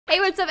Hey,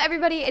 what's up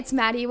everybody? It's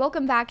Maddie.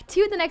 Welcome back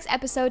to the next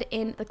episode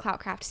in the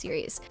CloutCraft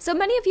series. So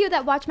many of you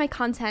that watch my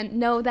content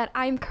know that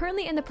I'm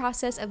currently in the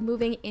process of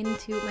moving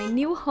into my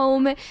new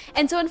home,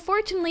 and so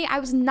unfortunately I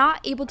was not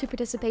able to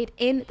participate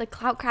in the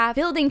CloutCraft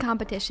building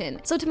competition.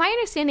 So to my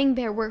understanding,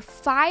 there were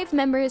 5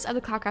 members of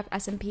the CloutCraft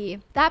SMP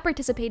that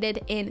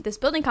participated in this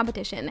building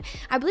competition.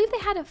 I believe they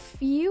had a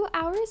few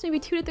hours, maybe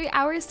 2 to 3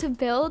 hours to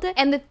build,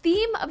 and the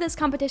theme of this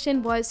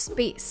competition was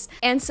space.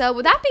 And so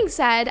with that being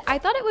said, I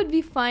thought it would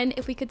be fun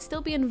if we could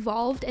still be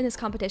involved in this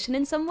competition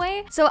in some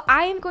way. So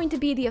I am going to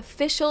be the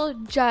official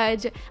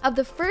judge of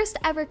the first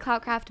ever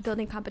CloutCraft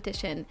building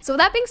competition. So with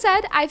that being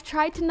said, I've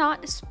tried to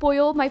not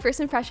spoil my first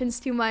impressions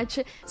too much.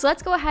 So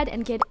let's go ahead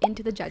and get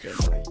into the judging.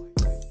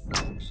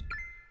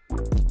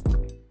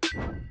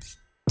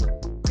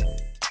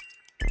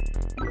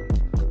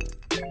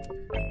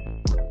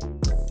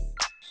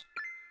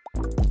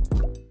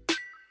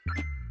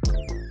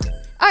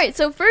 Alright,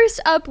 so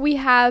first up we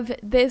have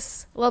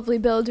this lovely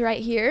build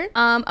right here.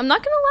 I'm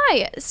not gonna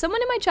lie,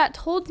 someone in my chat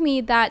told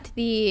me that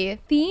the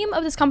theme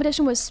of this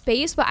competition was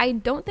space, but I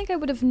don't think I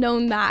would have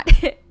known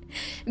that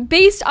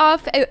based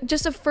off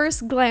just a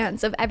first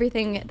glance of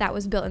everything that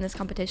was built in this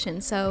competition.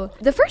 So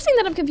the first thing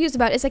that I'm confused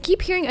about is I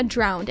keep hearing a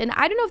drowned, and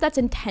I don't know if that's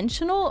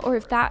intentional or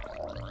if that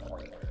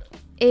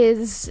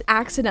is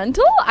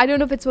accidental. I don't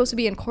know if it's supposed to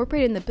be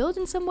incorporated in the build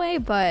in some way,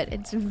 but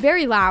it's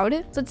very loud.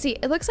 So let's see,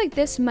 it looks like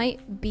this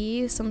might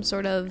be some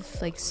sort of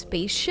like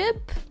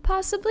spaceship,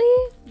 possibly.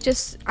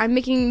 Just, I'm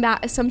making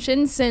that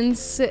assumption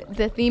since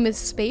the theme is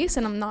space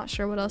and I'm not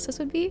sure what else this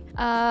would be.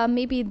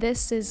 Maybe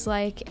this is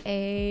like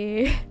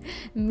a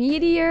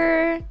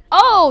meteor.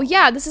 Oh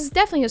yeah, this is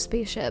definitely a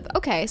spaceship.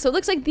 Okay, so it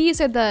looks like these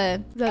are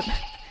the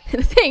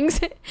things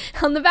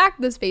on the back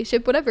of the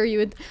spaceship, whatever you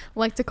would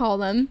like to call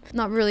them.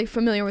 Not really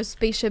familiar with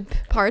spaceship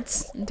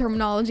parts and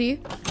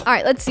terminology. All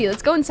right, let's see,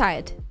 let's go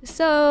inside.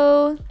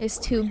 So there's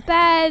 2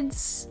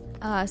 beds,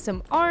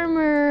 some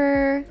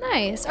armor.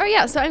 Nice. Oh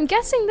yeah, so I'm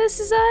guessing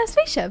this is a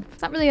spaceship.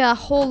 It's not really a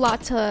whole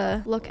lot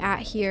to look at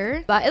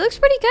here, but it looks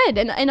pretty good.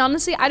 And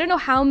honestly, I don't know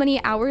how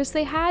many hours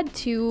they had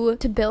to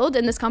build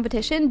in this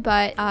competition,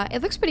 but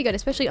it looks pretty good,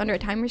 especially under a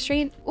time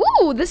restraint.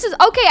 Ooh, this is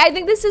okay. I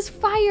think this is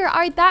fire. All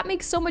right, that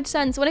makes so much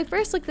sense. When I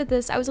first looked at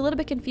this, I was a little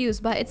bit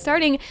confused, but I'm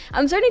starting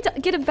to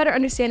get a better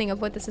understanding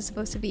of what this is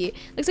supposed to be.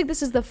 Looks like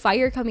this is the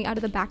fire coming out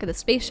of the back of the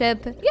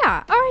spaceship.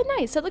 Yeah, all right,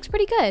 nice. That looks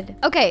pretty good.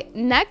 Okay,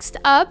 next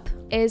up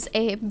is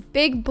a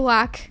big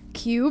black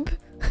cube.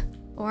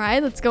 All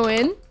right, let's go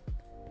in.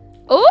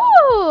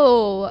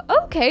 Oh,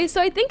 okay.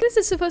 So I think this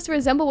is supposed to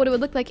resemble what it would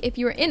look like if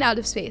you were in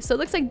outer space. So it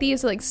looks like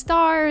these are like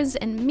stars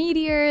and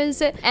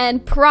meteors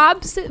and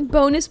props,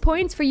 bonus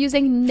points for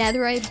using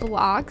netherite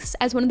blocks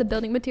as one of the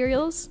building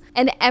materials,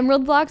 and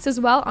emerald blocks as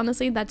well.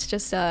 Honestly, that's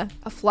just a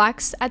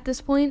flex at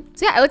this point.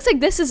 So yeah, it looks like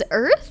this is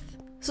Earth.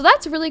 So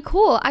that's really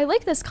cool. I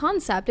like this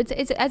concept.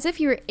 It's as if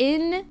you're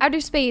in outer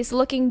space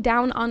looking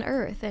down on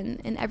Earth and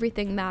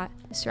everything that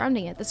is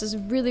surrounding it. This is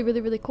really,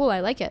 really, really cool. I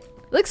like it.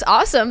 Looks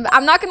awesome.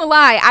 I'm not gonna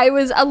lie, I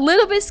was a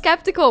little bit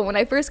skeptical when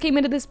I first came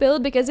into this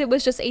build because it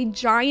was just a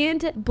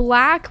giant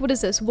black, what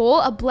is this,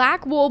 wool? A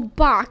black wool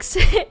box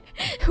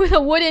with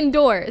a wooden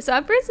door. So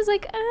at first I was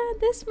like,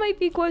 this might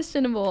be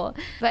questionable,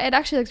 but it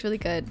actually looks really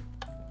good.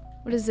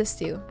 What does this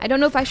do? I don't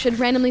know if I should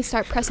randomly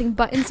start pressing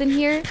buttons in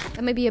here.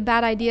 That might be a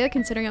bad idea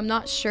considering I'm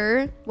not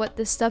sure what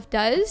this stuff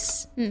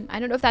does. I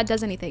don't know if that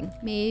does anything.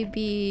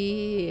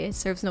 Maybe it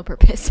serves no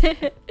purpose.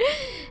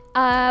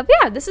 But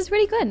yeah, this is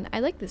pretty good.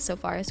 I like this so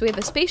far. So we have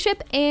a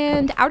spaceship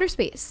and outer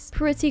space.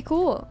 Pretty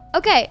cool.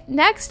 Okay,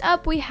 next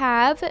up we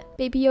have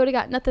Baby Yoda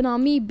got nothing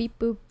on me. Beep,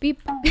 boop,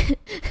 beep.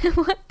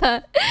 What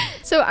the?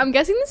 So I'm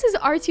guessing this is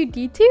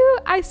R2-D2.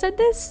 I said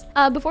this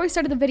before we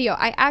started the video.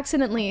 I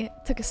accidentally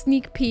took a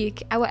sneak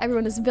peek at what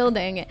everyone is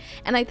building,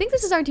 and I think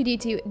this is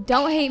R2-D2.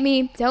 Don't hate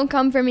me. Don't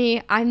come for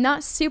me. I'm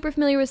not super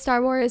familiar with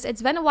Star Wars.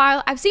 It's been a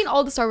while. I've seen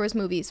all the Star Wars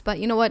movies, but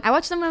you know what? I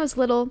watched them when I was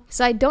little,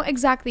 so I don't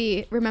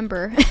exactly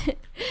remember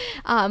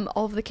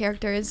all of the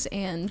characters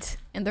and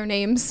their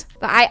names.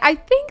 But I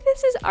think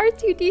this is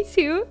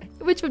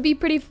R2-D2, which would be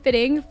pretty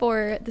fitting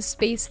for the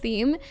space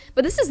theme.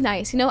 But this is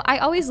nice, you know? I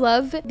always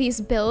love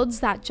these builds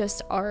that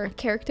just are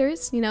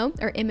characters, you know,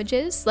 or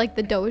images, like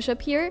the Doge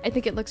up here. I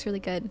think it looks really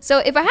good. So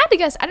if I had to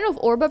guess, I don't know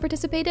if Orba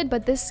participated,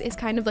 but this is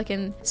kind of like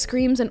an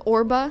screams an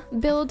Orba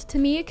build to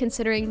me,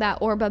 considering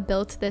that Orba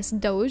built this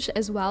Doge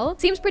as well.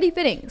 Seems pretty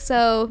fitting.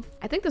 So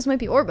I think this might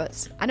be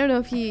Orba's. I don't know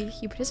if he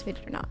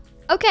participated or not.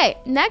 Okay,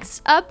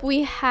 next up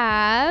we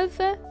have,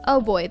 oh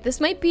boy, this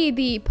might be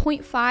the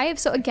 0.5.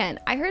 So again,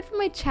 I heard from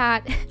my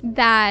chat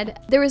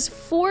that there was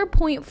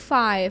 4.5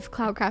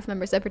 CloutCraft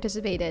members that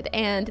participated,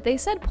 and they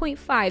said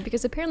 0.5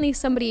 because apparently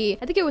somebody,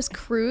 I think it was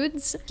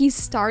Crudes, he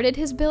started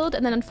his build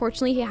and then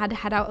unfortunately he had to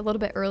head out a little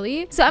bit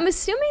early. So I'm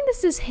assuming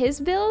this is his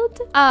build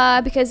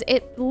because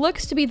it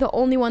looks to be the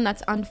only one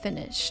that's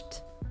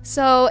unfinished.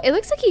 So it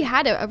looks like he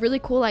had a really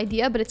cool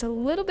idea, but it's a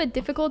little bit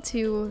difficult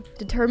to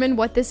determine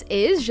what this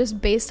is just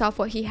based off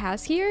what he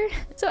has here.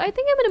 So I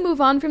think I'm gonna move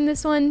on from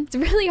this one. It's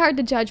really hard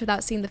to judge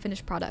without seeing the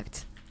finished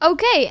product.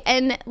 Okay,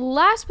 and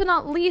last but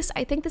not least,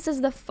 I think this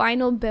is the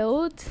final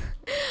build.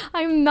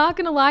 I'm not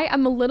gonna lie,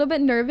 I'm a little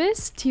bit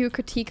nervous to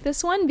critique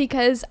this one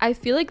because I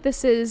feel like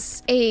this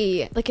is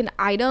like an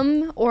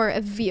item or a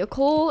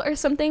vehicle or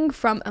something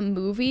from a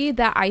movie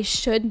that I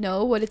should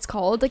know what it's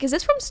called. Like, is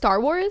this from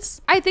Star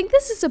Wars? I think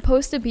this is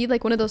supposed to be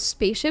like one of those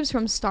spaceships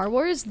from Star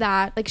Wars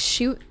that like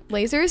shoot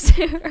lasers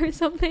or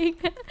something.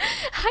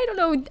 I don't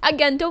know.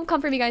 Again, don't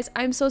come for me, guys.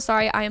 I'm so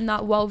sorry. I am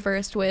not well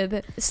versed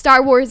with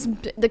Star Wars,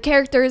 the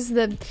characters,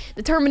 the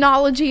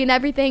terminology and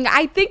everything.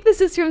 I think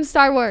this is from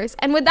Star Wars.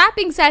 And with that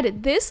being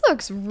said, this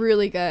looks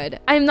really good.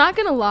 I'm not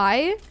gonna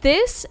lie.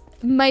 This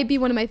might be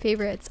one of my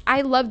favorites.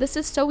 I love this.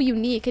 Is so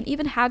unique, and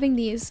even having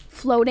these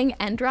floating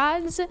end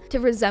rods to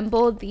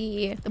resemble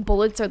the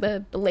bullets or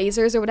the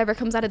lasers or whatever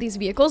comes out of these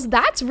vehicles,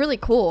 that's really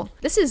cool.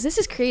 This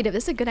is creative.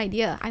 This is a good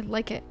idea. I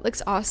like it.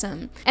 Looks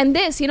awesome. And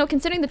this, you know,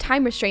 considering the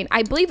time restraint,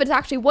 I believe it's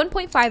actually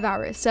 1.5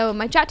 hours. So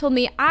my chat told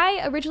me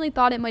I originally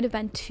thought it might have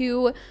been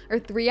 2 or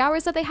 3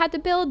 hours that they had to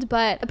build,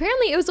 but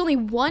apparently it was only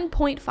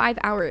 1.5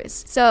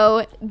 hours.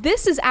 So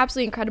this is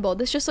absolutely incredible.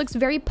 This just looks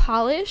very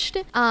polished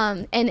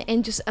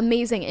and just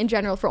amazing in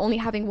general for only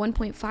having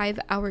 1.5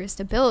 hours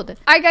to build. All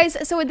right,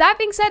 guys, so with that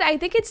being said, I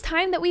think it's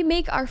time that we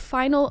make our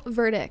final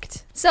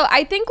verdict. So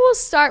I think we'll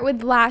start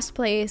with last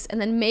place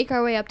and then make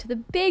our way up to the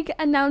big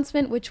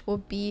announcement, which will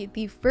be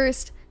the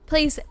first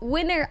place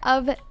winner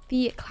of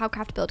the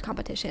CloutCraft build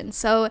competition.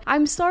 So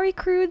I'm sorry,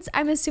 Crudes.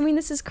 I'm assuming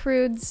this is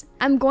Crudes.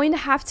 I'm going to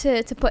have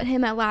to put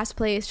him at last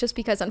place just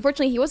because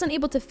unfortunately he wasn't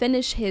able to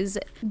finish his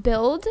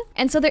build.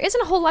 And so there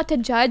isn't a whole lot to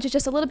judge. It's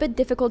just a little bit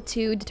difficult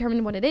to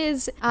determine what it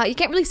is. You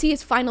can't really see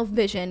his final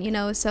vision, you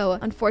know? So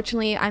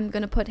unfortunately, I'm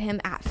going to put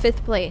him at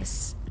 5th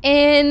place.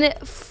 In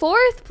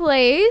 4th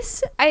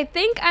place, I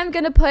think I'm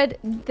gonna put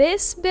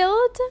this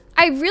build.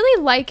 I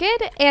really like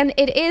it, and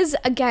it is,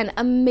 again,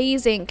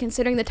 amazing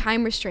considering the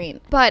time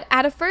restraint. But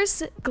at a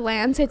first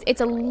glance, it's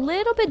a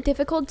little bit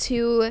difficult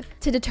to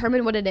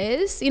determine what it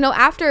is. You know,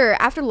 after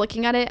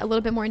looking at it a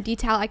little bit more in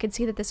detail, I could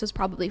see that this was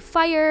probably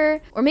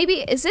fire. Or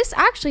maybe, is this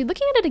actually,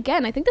 looking at it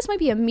again, I think this might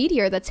be a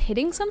meteor that's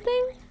hitting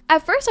something.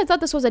 At first, I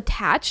thought this was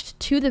attached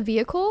to the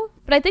vehicle,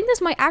 but I think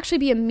this might actually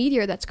be a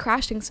meteor that's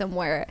crashing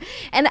somewhere.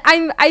 And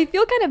I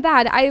feel kind of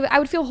bad. I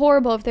would feel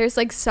horrible if there's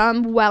like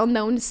some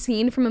well-known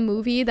scene from a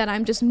movie that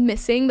I'm just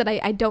missing that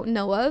I don't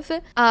know of.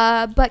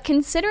 But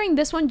considering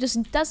this one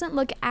just doesn't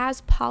look as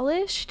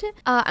polished,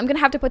 I'm gonna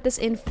have to put this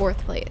in 4th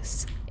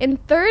place. In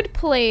 3rd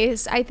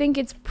place, I think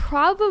it's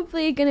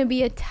probably gonna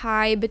be a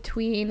tie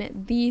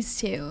between these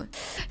two.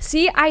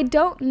 See, I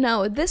don't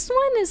know. This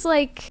one is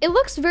like, it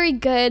looks very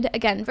good.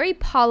 Again, very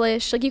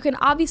polished. Like you can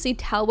obviously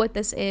tell what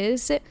this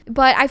is,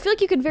 but I feel like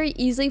you could very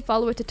easily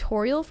follow a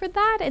tutorial for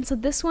that. And so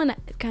this one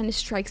kind of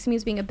strikes me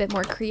as being a bit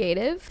more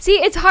creative.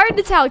 See, it's hard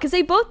to tell because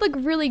they both look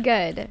really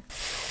good.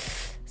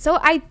 So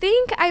I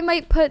think I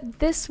might put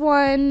this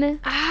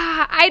one,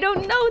 I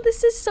don't know,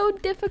 this is so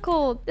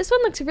difficult. This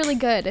one looks really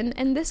good,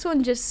 and this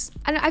one just,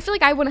 I feel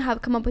like I wouldn't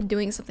have come up with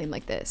doing something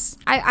like this.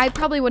 I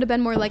probably would have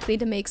been more likely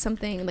to make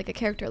something like a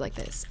character like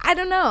this. I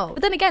don't know.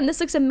 But then again,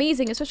 this looks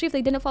amazing, especially if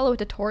they didn't follow a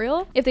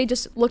tutorial. If they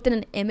just looked at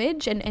an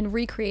image and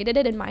recreated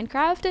it in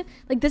Minecraft,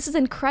 like this is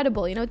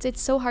incredible, you know,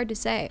 it's so hard to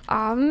say.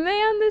 Oh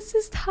man, this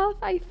is tough,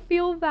 I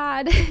feel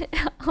bad.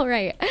 All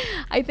right,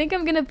 I think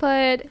I'm gonna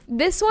put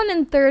this one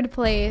in 3rd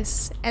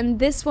place and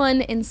this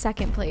one in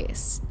 2nd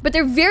place. But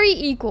they're very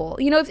equal.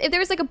 You know, if there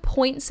was like a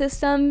point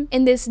system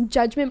in this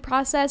judgment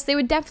process, they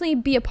would definitely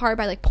be apart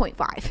by like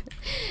 0.5.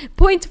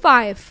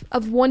 0.5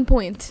 of 1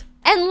 point.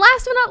 And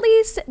last but not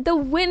least, the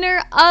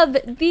winner of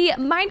the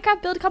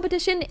Minecraft build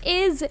competition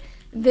is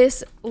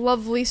this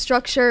lovely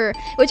structure,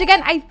 which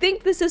again, I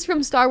think this is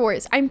from Star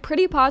Wars. I'm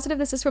pretty positive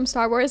this is from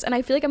Star Wars, and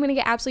I feel like I'm gonna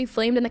get absolutely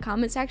flamed in the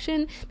comment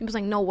section. People's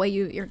like, no way,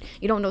 you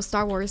don't know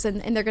Star Wars,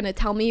 and they're gonna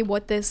tell me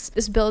what this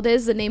build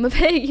is, the name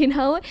of it, you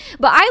know?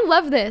 But I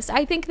love this.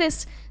 I think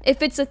this, it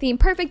fits the theme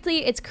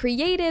perfectly. It's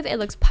creative, it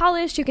looks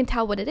polished, you can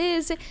tell what it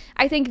is.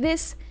 I think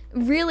this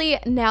really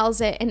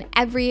nails it in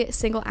every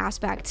single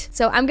aspect.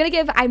 So I'm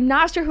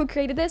not sure who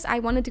created this. I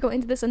wanted to go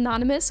into this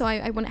anonymous, so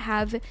I wouldn't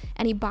have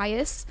any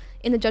bias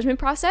in the judgment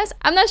process.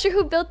 I'm not sure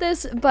who built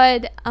this,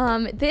 but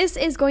this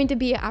is going to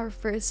be our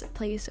 1st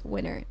place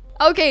winner.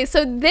 Okay,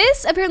 so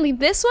apparently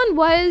this one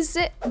was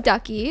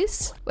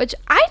Duckies, which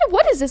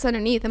what is this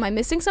underneath? Am I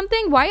missing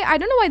something? Why? I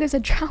don't know why there's a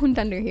drowned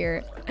under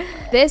here.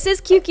 This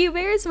is QQ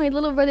Bears, my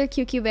little brother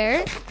QQ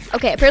Bear.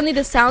 Okay, apparently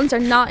the sounds are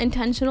not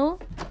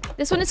intentional.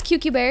 This one is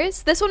QQ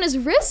Bears. This one is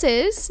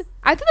Risses.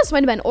 I thought this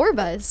might have been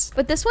Orbas,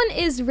 but this one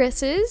is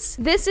Risses.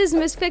 This is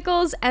Miss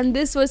Pickles, and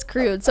this was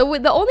Crudes. So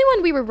the only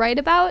one we were right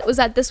about was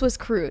that this was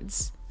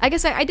Crudes. I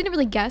guess I didn't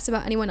really guess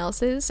about anyone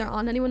else's or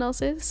on anyone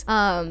else's.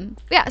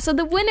 Yeah, so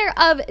the winner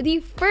of the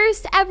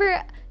first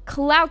ever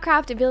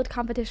CloutCraft build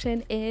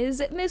competition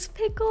is Miss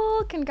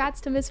Pickle. Congrats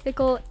to Miss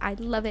Pickle. I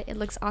love it. It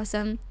looks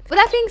awesome. With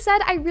that being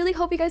said, I really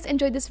hope you guys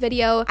enjoyed this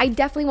video. I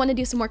definitely want to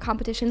do some more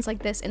competitions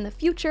like this in the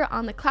future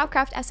on the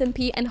CloutCraft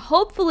SMP, and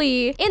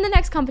hopefully in the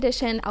next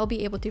competition, I'll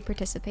be able to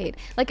participate.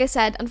 Like I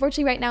said,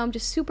 unfortunately right now I'm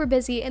just super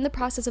busy in the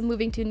process of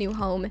moving to a new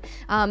home.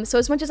 So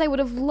as much as I would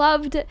have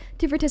loved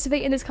to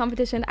participate in this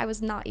competition, I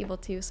was not able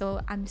to. So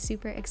I'm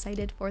super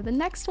excited for the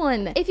next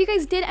one. If you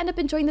guys did end up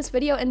enjoying this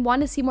video and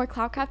want to see more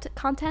CloutCraft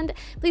content,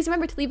 please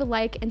remember to leave a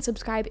like and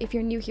subscribe if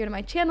you're new here to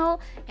my channel.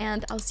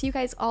 And I'll see you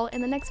guys all in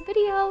the next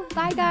video.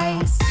 Bye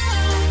guys!